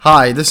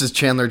Hi, this is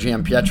Chandler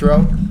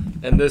Giampietro,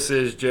 And this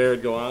is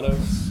Jared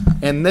Galanos.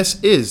 and this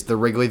is the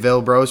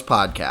Wrigleyville Bros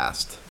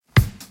Podcast.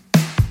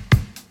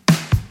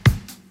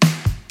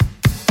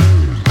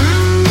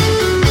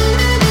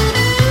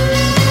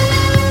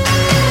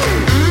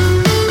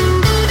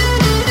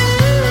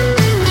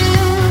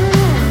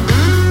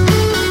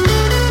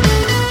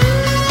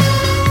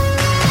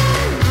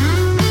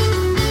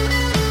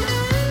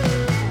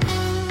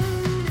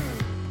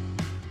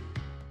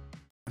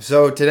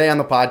 So today on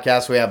the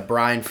podcast we have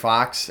Bryan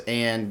Fox,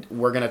 and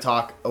we're going to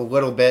talk a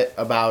little bit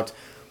about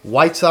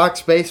White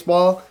Sox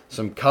baseball,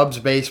 some Cubs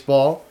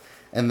baseball,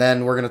 and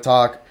then we're going to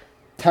talk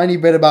a tiny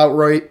bit about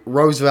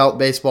Roosevelt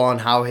baseball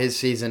and how his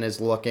season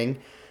is looking.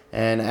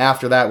 And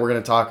after that, we're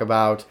going to talk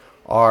about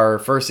our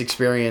first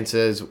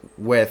experiences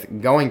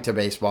with going to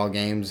baseball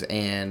games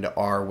and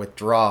our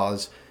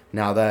withdrawals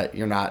now that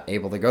you're not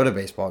able to go to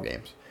baseball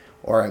games,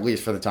 or at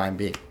least for the time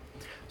being.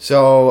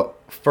 So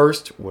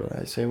first, what did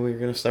I say we were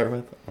going to start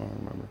with? I don't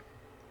remember.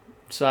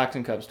 Sox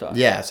and Cubs talk.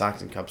 Yeah,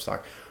 Sox and Cubs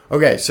talk.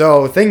 Okay,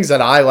 so things that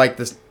I like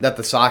that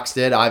the Sox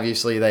did,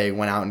 obviously they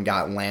went out and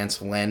got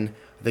Lance Lynn.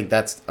 I think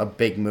that's a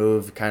big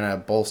move, kind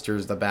of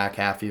bolsters the back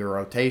half of your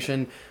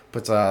rotation,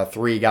 puts a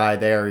 3 guy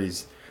there.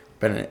 He's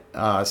been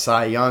a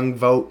Cy Young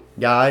vote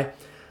guy.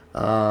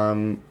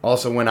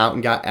 Also went out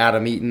and got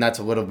Adam Eaton. That's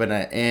a little bit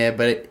of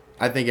but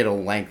I think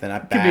it'll lengthen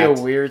at bat. Could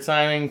be a weird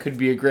signing, could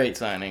be a great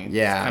signing.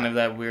 Yeah. It's kind of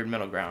that weird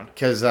middle ground.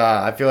 Because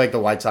I feel like the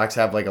White Sox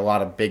have like a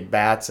lot of big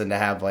bats, and to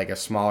have like a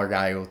smaller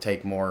guy who will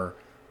take more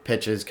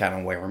pitches, kind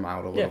of wear him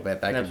out a little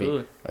bit. That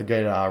absolutely. could be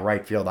a good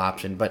right field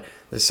option. But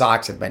the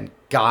Sox have been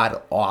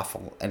god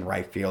awful in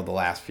right field the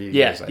last few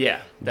years. Yeah,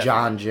 definitely.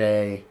 John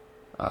Jay,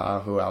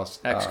 who else?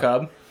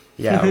 Ex-Cub.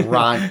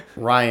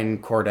 Ryan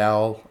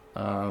Cordell.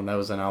 That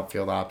was an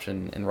outfield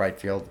option in right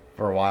field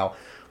for a while.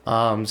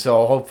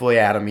 So hopefully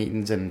Adam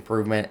Eaton's an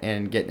improvement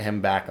and getting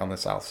him back on the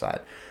south side.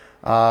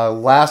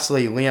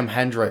 Lastly, Liam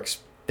Hendricks.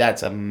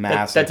 That's a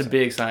massive. That's a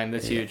big sign.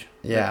 That's huge.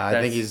 Yeah,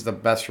 I think he's the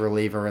best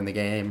reliever in the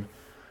game.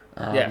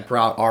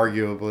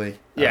 Arguably.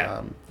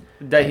 Yeah.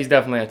 He's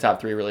definitely a top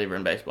 3 reliever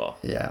in baseball.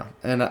 Yeah,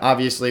 and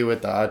obviously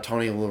with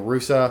Tony La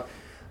Russa,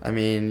 I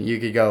mean, you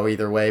could go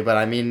either way, but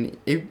I mean,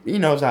 he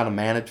knows how to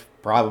manage.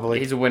 Probably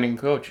he's a winning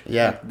coach.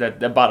 Yeah,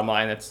 that bottom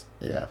line. That's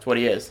what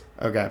he is.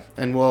 Okay,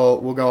 and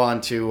we'll go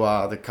on to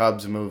the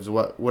Cubs moves.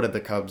 What did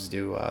the Cubs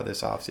do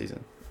this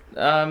offseason?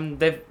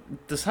 The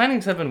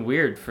signings have been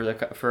weird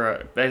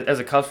as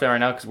a Cubs fan right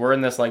now, because we're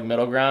in this like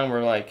middle ground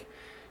where like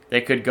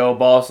they could go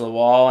balls to the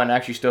wall and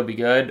actually still be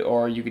good,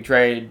 or you could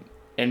trade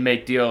and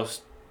make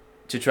deals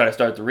to try to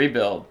start the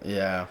rebuild.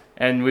 Yeah.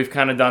 And we've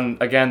kind of done,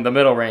 again, the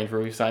middle range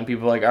where we signed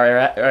people like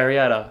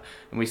Arrieta,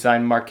 and we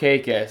signed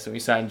Markakis, and we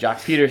signed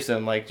Jock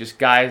Peterson, like just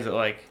guys that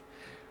like,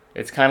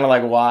 it's kind of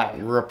like why?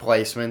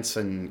 Replacements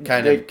and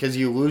kind of, because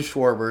you lose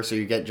Schwarber, so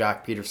you get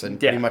Jock Peterson,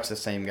 pretty much the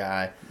same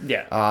guy.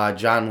 Yeah.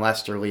 John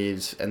Lester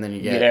leaves, and then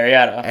you get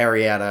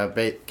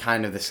Arrieta,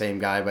 kind of the same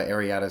guy, but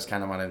Arrieta's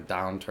kind of on a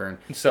downturn.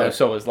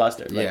 So is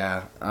Lester.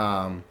 Yeah.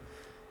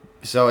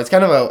 So it's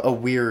kind of a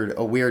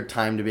weird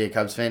time to be a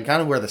Cubs fan,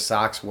 kind of where the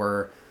Sox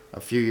were a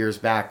few years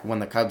back when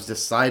the Cubs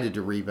decided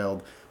to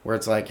rebuild, where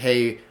it's like,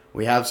 hey,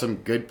 we have some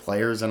good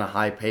players and a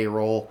high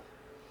payroll,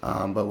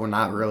 but we're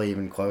not really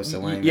even close to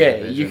winning. Yeah,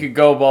 you could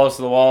go balls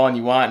to the wall and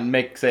you want and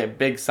make, say, a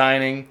big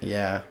signing.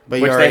 Yeah,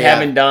 but which they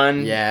haven't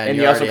done. Yeah, and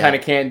you also kind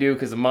of can't do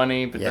because of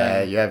money. But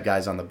then you have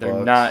guys on the books.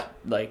 They're not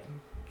like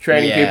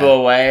trading people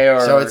away, or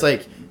so it's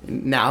like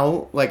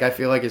now, like I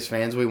feel like as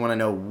fans, we want to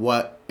know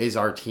what is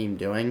our team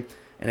doing.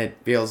 And it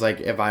feels like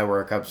if I were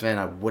a Cubs fan,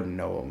 I wouldn't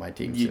know what my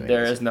team's doing.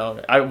 There is no.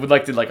 I would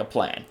like to a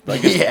plan. Like,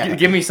 just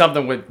give me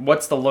something with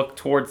what's the look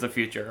towards the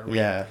future.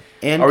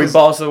 Are we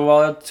balls to the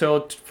wall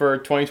for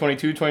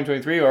 2022,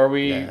 2023, or are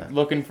we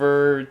looking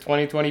for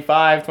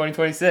 2025,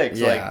 2026?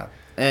 Yeah.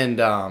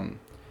 And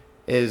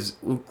is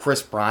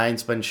Chris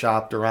Bryant's been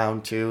shopped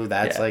around too?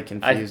 That's like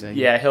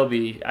confusing. I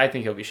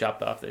think he'll be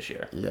shopped off this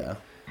year. Yeah.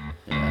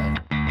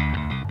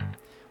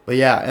 But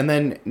and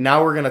then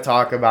now we're going to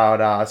talk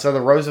about, so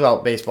the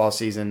Roosevelt baseball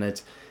season,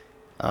 it's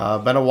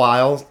been a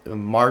while.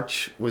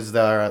 March was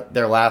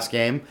their last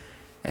game,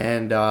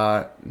 and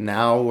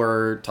now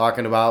we're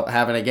talking about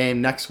having a game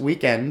next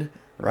weekend,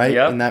 right?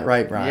 Yep. Isn't that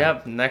right,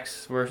 Brian? Yep,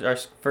 our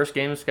first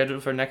game is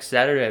scheduled for next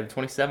Saturday, the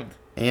 27th.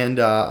 And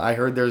I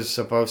heard there's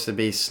supposed to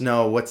be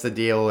snow. What's the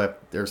deal if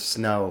there's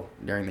snow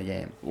during the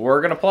game?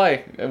 We're going to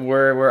play.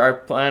 Our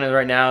plan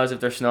right now is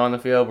if there's snow on the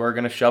field, we're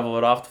going to shovel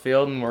it off the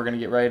field and we're going to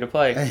get ready to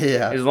play.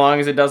 Yeah. As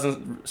long as it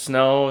doesn't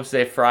snow,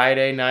 say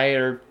Friday night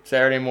or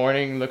Saturday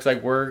morning, looks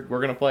like we're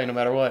going to play no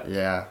matter what.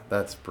 Yeah,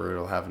 that's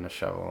brutal having to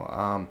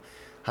shovel.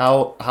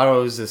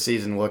 How is the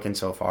season looking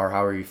so far?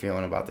 How are you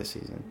feeling about this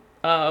season?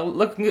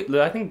 Looking good.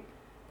 I think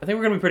we're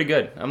going to be pretty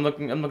good. I'm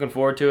looking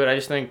forward to it. I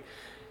just think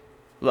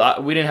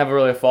we didn't have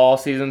a fall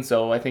season,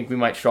 so I think we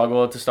might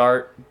struggle at the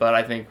start, but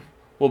I think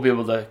we'll be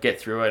able to get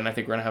through it, and I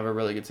think we're going to have a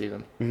really good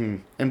season. Mm-hmm.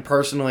 And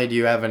personally, do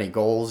you have any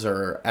goals,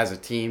 or as a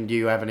team, do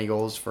you have any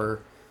goals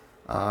for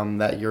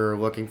that you're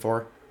looking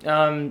for?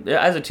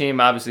 As a team,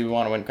 obviously, we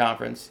want to win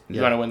conference. We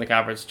want to win the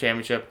conference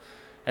championship,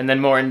 and then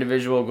more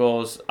individual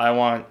goals. I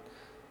want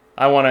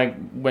to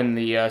win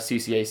the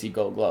CCAC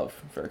Gold Glove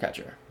for a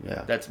catcher.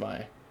 Yeah, that's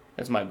my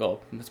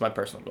goal. That's my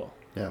personal goal.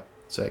 Yeah,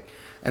 sick.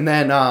 And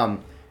then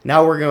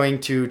now we're going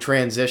to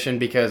transition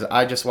because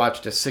I just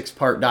watched a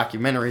 6-part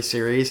documentary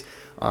series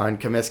on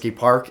Comiskey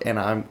Park, and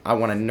I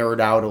want to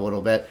nerd out a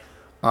little bit.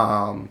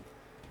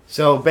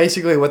 So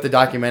basically what the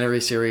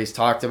documentary series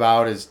talked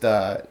about is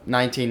the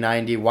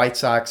 1990 White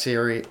Sox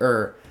series,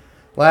 or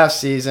last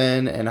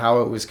season, and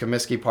how it was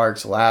Comiskey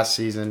Park's last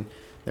season.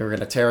 They were going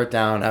to tear it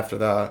down after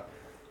the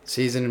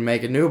season and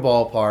make a new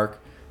ballpark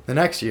the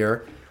next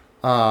year.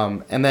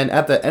 And then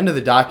at the end of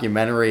the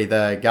documentary,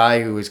 the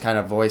guy who was kind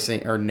of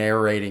voicing or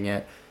narrating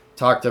it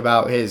talked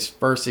about his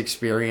first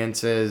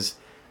experiences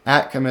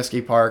at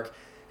Comiskey Park,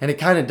 and it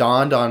kind of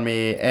dawned on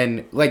me,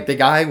 and like the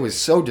guy was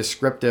so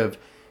descriptive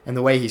in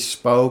the way he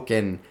spoke,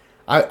 and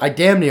I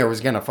damn near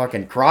was gonna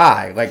fucking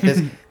cry. Like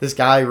this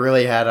guy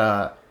really had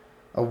a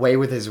way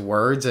with his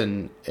words,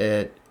 and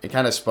it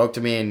kind of spoke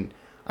to me. And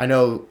I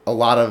know a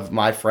lot of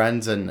my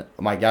friends and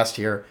my guest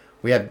here,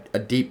 we have a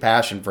deep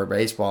passion for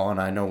baseball,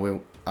 and I know we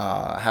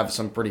have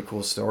some pretty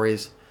cool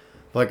stories,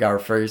 like our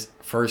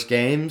first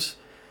games,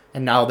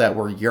 and now that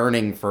we're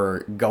yearning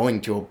for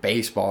going to a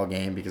baseball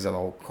game because of the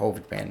whole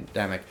COVID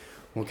pandemic,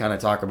 we'll kind of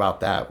talk about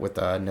that with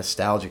the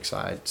nostalgic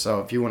side. So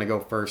if you want to go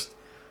first,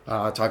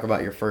 talk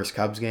about your first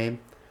Cubs game,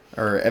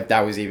 or if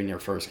that was even your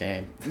first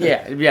game.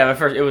 yeah,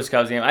 it was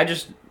Cubs game. I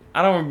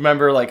don't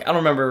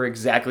remember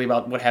exactly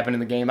about what happened in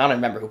the game. I don't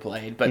remember who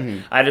played, but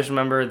I just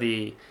remember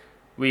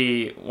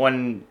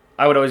when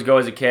I would always go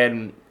as a kid,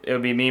 and it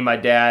would be me, my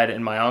dad,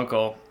 and my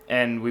uncle,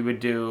 and we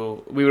would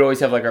always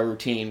have like our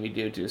routine we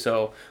do too.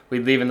 So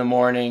we'd leave in the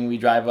morning,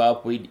 we'd drive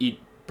up, we'd eat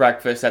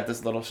breakfast at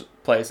this little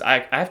place.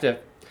 I have to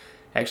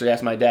actually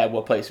ask my dad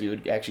what place we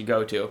would actually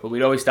go to, but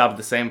we'd always stop at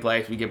the same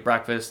place. We'd get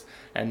breakfast,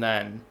 and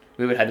then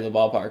we would head to the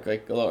ballpark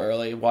like a little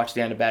early, watch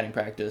the end of batting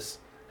practice,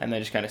 and then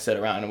just kind of sit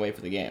around and wait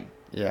for the game.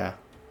 Yeah.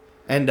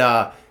 And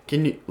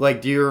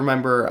do you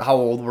remember how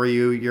old were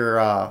you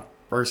your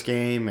first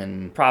game?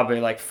 And probably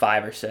like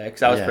 5 or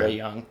 6. I was pretty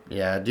young.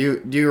 Yeah.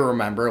 Do you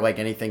remember like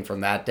anything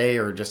from that day,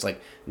 or just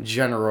like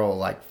general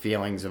like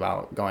feelings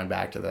about going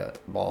back to the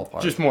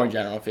ballpark? Just more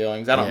general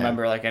feelings. I don't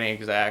remember like any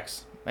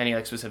exacts, any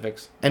like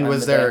specifics. And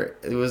was there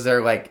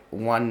like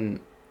one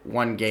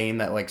game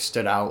that like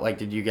stood out? Like,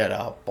 did you get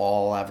a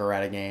ball ever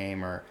at a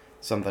game or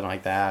something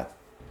like that?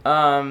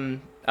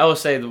 I will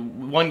say the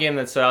one game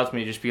that stood out to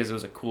me just because it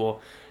was a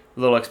cool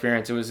little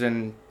experience. It was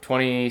in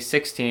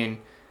 2016.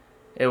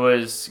 It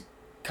was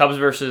Cubs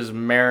versus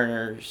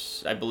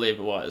Mariners, I believe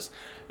it was.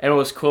 And what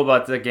was cool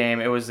about the game,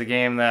 it was the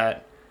game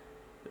that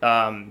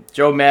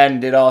Joe Madden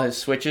did all his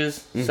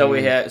switches.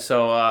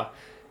 Mm-hmm.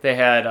 They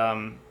had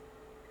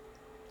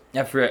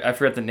I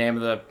forget the name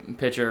of the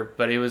pitcher,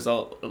 but he was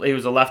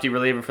a lefty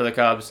reliever for the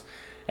Cubs,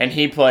 and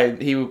he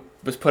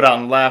was put out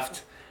on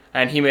left,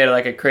 and he made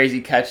like a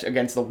crazy catch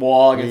against the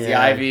wall, against the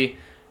ivy,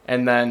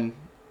 and then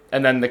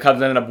the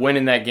Cubs ended up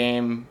winning that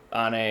game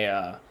on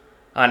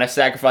a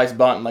sacrifice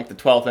bunt in like the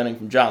 12th inning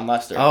from John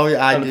Lester. Oh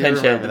yeah, I do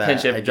remember that.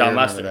 Pinch hit from John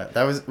Lester.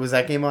 That was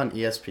that game on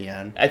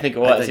ESPN? I think it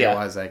was. It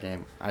was that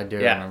game. I do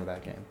remember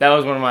that game. That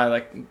was one of my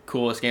like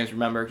coolest games to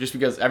remember, just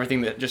because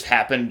everything that just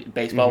happened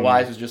baseball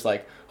wise was just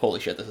like, holy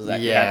shit, this is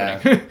actually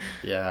happening.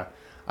 Yeah.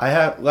 I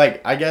have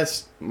I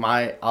guess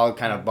I'll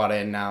kind of butt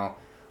in now.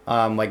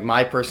 Like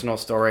my personal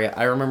story,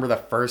 I remember the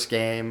first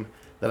game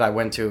that I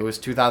went to. It was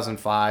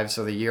 2005,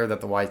 so the year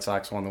that the White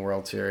Sox won the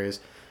World Series.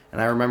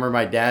 And I remember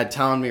my dad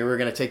telling me we were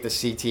going to take the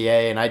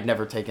CTA, and I'd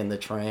never taken the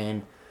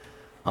train.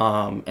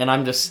 And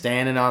I'm just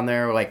standing on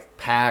there, like,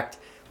 packed,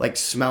 like,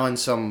 smelling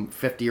some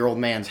 50-year-old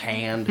man's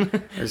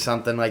hand or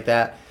something like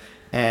that.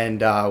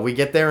 And we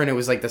get there, and it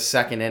was, like, the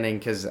second inning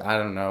because, I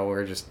don't know,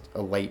 we're just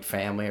a late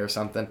family or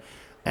something.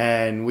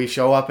 And we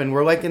show up, and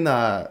we're, like, in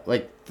the,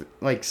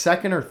 like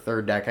second or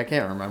third deck. I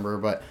can't remember.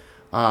 But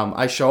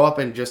I show up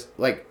and just,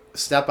 like,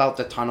 step out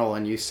the tunnel,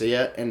 and you see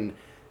it, and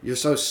you're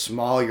so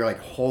small, you're like,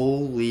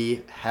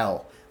 holy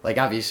hell. Like,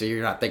 obviously,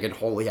 you're not thinking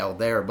holy hell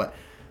there, but,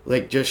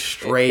 like, just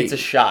straight. It's a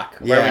shock.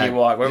 Right when you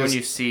walk, when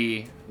you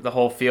see the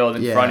whole field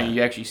in front of you,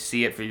 you actually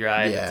see it for your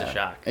eyes. Yeah. It's a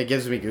shock. It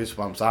gives me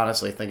goosebumps,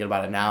 honestly, thinking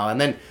about it now. And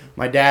then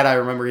my dad, I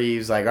remember he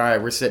was like, all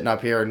right, we're sitting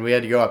up here, and we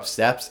had to go up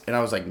steps. And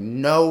I was like,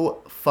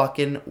 no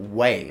fucking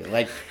way.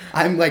 Like,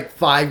 I'm, like,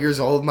 5 years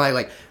old.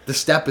 The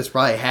step is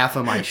probably half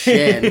of my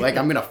shin. Like,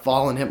 I'm going to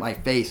fall and hit my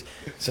face.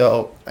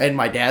 So, and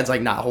my dad's,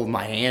 like, not holding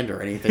my hand or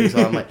anything.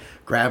 So I'm, like,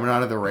 grabbing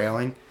onto the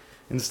railing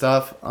and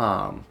stuff.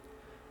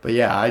 But,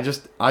 yeah, I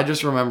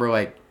just remember,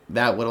 like,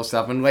 that little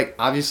stuff. And, like,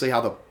 obviously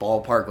how the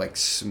ballpark, like,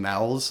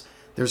 smells.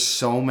 There's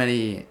so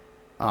many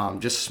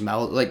just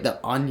smell, like,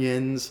 the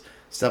onions,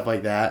 stuff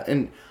like that.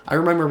 And I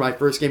remember my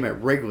first game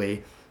at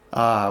Wrigley,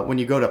 when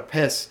you go to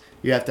piss,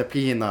 you have to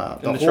pee in the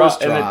horse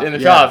trough. In the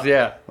troughs,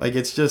 yeah. Like,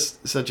 it's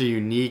just such a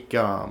unique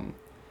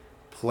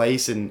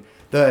place. And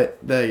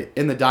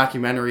in the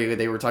documentary,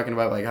 they were talking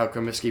about, like, how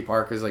Comiskey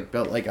Park was, like,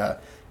 built like a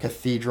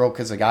cathedral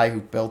because the guy who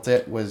built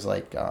it was,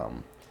 like,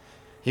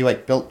 he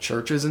like built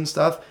churches and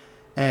stuff.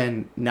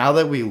 And now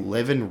that we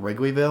live in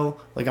Wrigleyville,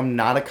 like I'm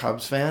not a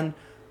Cubs fan,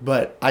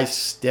 but I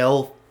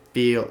still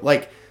feel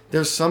like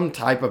there's some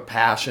type of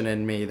passion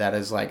in me that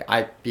is like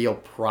I feel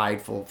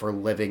prideful for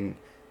living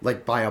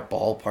like by a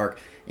ballpark.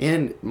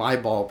 And my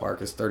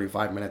ballpark is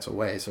 35 minutes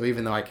away, so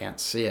even though I can't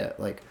see it,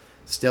 like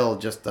still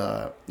just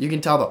you can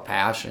tell the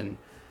passion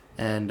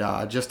and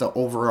just the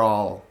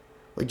overall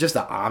like just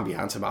the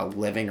ambiance about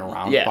living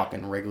around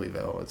fucking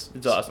Wrigleyville.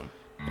 It's awesome.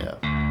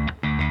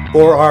 Yeah.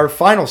 For our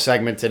final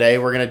segment today,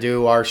 we're going to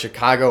do our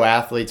Chicago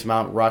athletes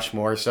Mount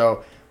Rushmore.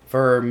 So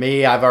for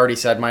me, I've already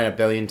said mine a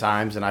billion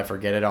times and I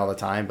forget it all the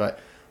time, but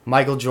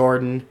Michael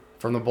Jordan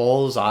from the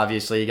Bulls,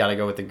 obviously you got to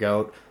go with the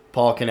GOAT.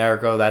 Paul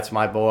Konerko, that's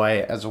my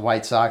boy as a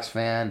White Sox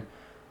fan.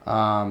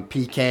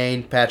 Patrick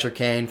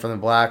Kane from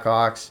the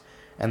Blackhawks,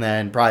 and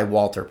then probably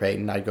Walter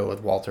Payton. I'd go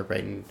with Walter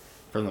Payton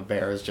from the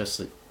Bears,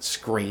 just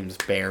screams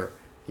Bear,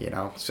 you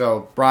know.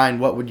 So, Brian,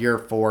 what would your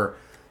 4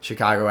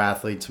 Chicago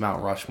athletes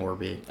Mount Rushmore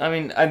be? I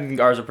mean, I think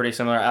ours are pretty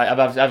similar.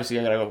 Obviously,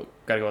 I gotta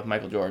go with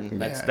Michael Jordan.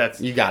 That's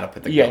you gotta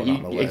put the GOAT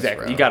on the list.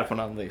 Exactly. Bro. You gotta put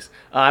it on the list.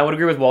 I would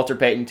agree with Walter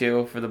Payton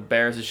too. For the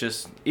Bears, it's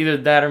just either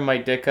that or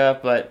Mike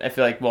Ditka, but I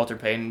feel like Walter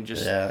Payton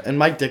just and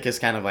Mike Dick is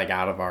kind of like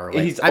out of our.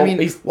 Like, he's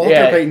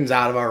Walter Payton's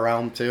out of our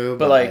realm too,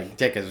 but like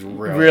Dick is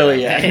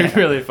really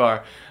really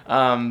far.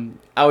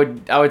 I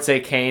would say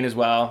Kane as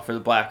well for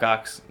the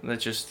Blackhawks.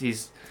 That's just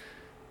he's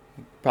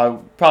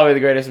probably the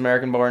greatest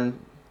American-born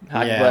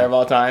hockey player of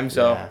all time.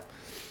 So I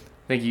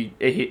think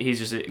he's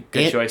just a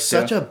good choice.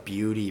 Such a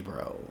beauty,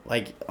 bro.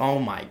 Like, oh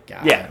my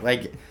god. Yeah.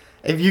 Like,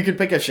 if you could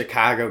pick a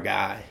Chicago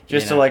guy,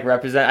 just to like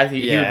represent, I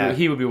think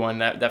he would be one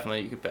that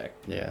definitely you could pick.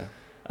 Yeah.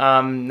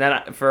 Then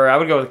I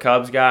would go with the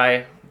Cubs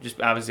guy.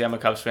 Just obviously I'm a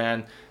Cubs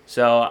fan,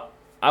 so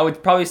I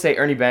would probably say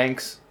Ernie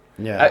Banks.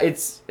 Yeah.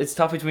 It's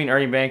tough between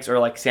Ernie Banks or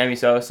like Sammy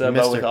Sosa, Mr.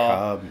 but with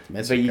Cub.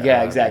 Exactly.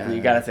 Yeah.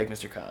 You gotta take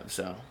Mr. Cub.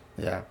 So.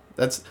 Yeah,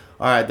 that's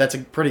all right. That's a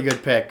pretty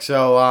good pick.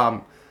 So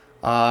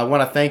I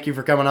want to thank you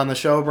for coming on the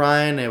show,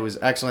 Brian. It was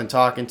excellent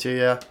talking to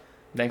you.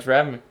 Thanks for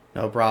having me.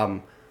 No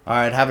problem. All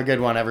right, have a good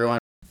one, everyone.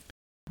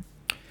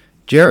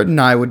 Jared and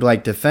I would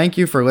like to thank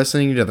you for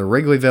listening to the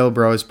Wrigleyville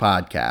Bros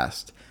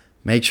podcast.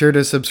 Make sure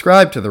to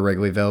subscribe to the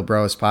Wrigleyville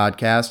Bros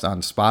podcast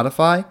on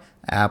Spotify,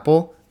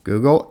 Apple,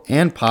 Google,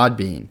 and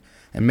Podbean.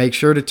 And make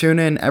sure to tune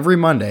in every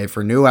Monday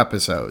for new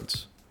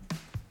episodes.